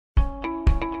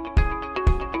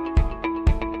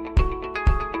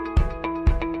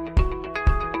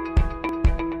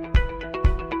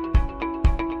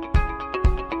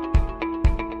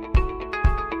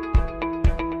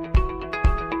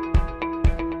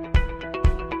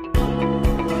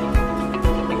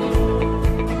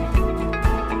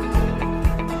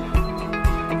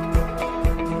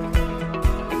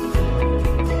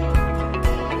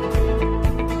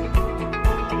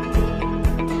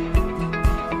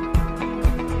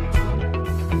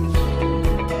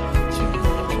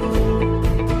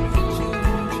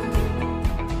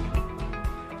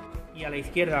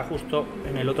izquierda, justo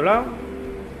en el otro lado,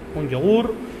 un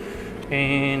yogur.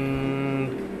 En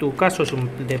tu caso es un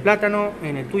de plátano,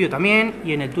 en el tuyo también,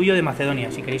 y en el tuyo de Macedonia.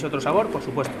 Si queréis otro sabor, por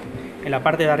supuesto. En la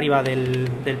parte de arriba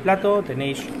del plato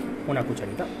tenéis una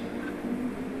cucharita.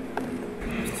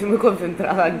 Estoy muy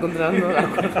concentrada encontrando la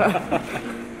cosa.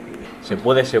 Se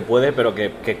puede, pero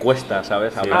que cuesta,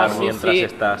 ¿sabes? Hablar mientras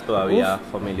estás todavía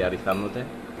familiarizándote.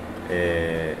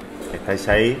 Estáis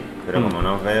ahí, pero como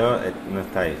no os veo, no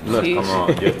estáis. No es como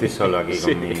yo estoy solo aquí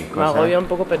con mis cosas. Me agobia un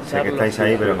poco pensarlo. Sé que estáis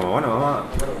ahí, pero como bueno, vamos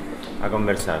a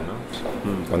conversar,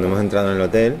 ¿no? Cuando hemos entrado en el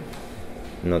hotel,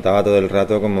 notaba todo el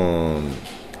rato como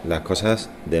las cosas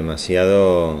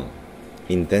demasiado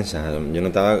intensas. Yo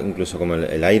notaba incluso como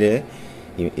el aire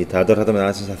y estaba todo el rato, me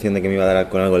daba la sensación de que me iba a dar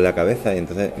con algo en la cabeza y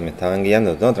entonces me estaban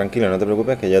guiando. No, tranquilo, no te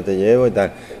preocupes que yo te llevo y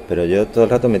tal. Pero yo todo el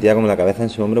rato metía como la cabeza en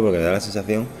su hombro porque me daba la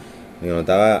sensación de que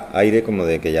notaba aire como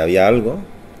de que ya había algo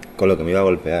con lo que me iba a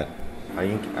golpear.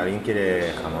 ¿Alguien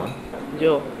quiere jamón?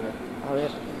 Yo, a ver.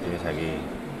 Tienes aquí.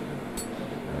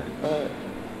 A ver.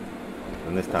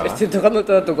 ¿Dónde estaba? Estoy tocando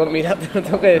toda tu comida, te lo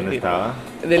tengo que decir. ¿Dónde estaba?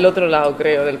 Del otro lado,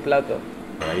 creo, del plato.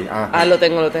 Por ahí. Lo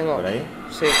tengo. ¿Por ahí?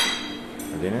 Sí.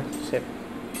 ¿Lo tienes? Sí.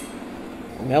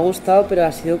 Me ha gustado, pero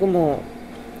ha sido como...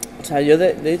 O sea, yo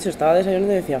de hecho estaba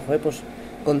desayunando y decía, joder, pues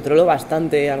controlo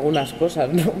bastante algunas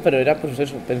cosas, ¿no? Pero era pues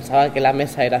eso, pensaba que la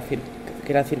mesa era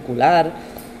circular,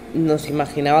 nos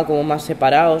imaginaba como más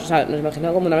separados, o sea, nos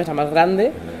imaginaba como una mesa más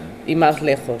grande y más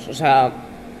lejos. O sea,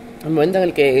 el momento en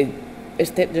el que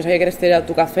yo sabía que este era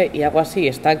tu café y algo así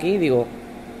está aquí, digo...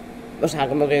 O sea,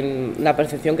 como que la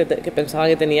percepción que pensaba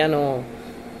que tenía no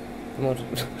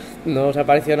se ha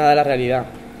parecido nada a la realidad.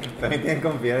 También tienes que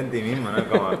confiar en ti mismo, ¿no?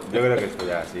 Como, yo creo que esto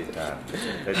ya sí está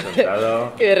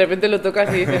sentado. Y de repente lo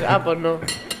tocas y dices, pues no.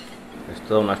 Es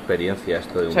toda una experiencia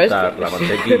esto de untar la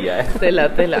mantequilla, ¿eh?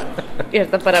 Tela. Y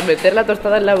hasta para meter la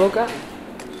tostada en la boca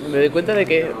me doy cuenta de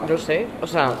que, no sé, o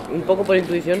sea, un poco por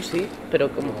intuición sí, pero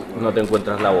como... No te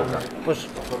encuentras la boca. Pues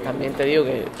también te digo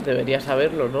que deberías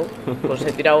saberlo, ¿no? Pues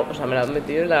he tirado, o sea, me la han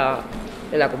metido en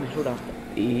la comisura.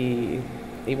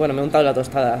 Y bueno, me he untado la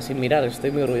tostada sin mirar,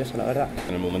 estoy muy orgulloso, la verdad.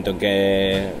 En el momento en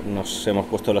que nos hemos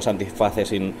puesto los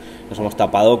antifaces y nos hemos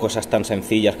tapado, cosas tan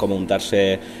sencillas como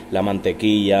untarse la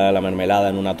mantequilla, la mermelada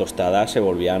en una tostada se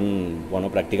volvían, bueno,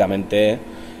 prácticamente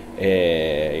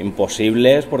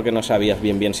imposibles porque no sabías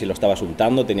bien si lo estabas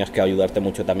untando, tenías que ayudarte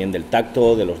mucho también del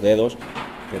tacto, de los dedos.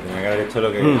 Que tenía que haber hecho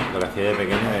lo que hacía de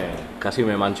pequeño Casi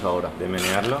me mancho ahora. De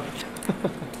menearlo.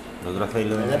 Vosotros hacéis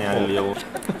lo de menear el yogur.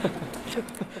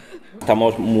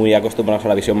 Estamos muy acostumbrados a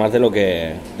la visión más de lo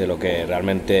que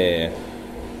realmente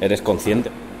eres consciente.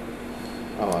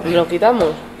 ¿Y lo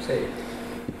quitamos? Sí.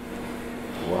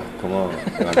 Guau, ¿cómo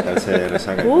levantarse de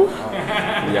resaca?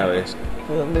 Ya ves.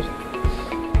 ¿Dónde está?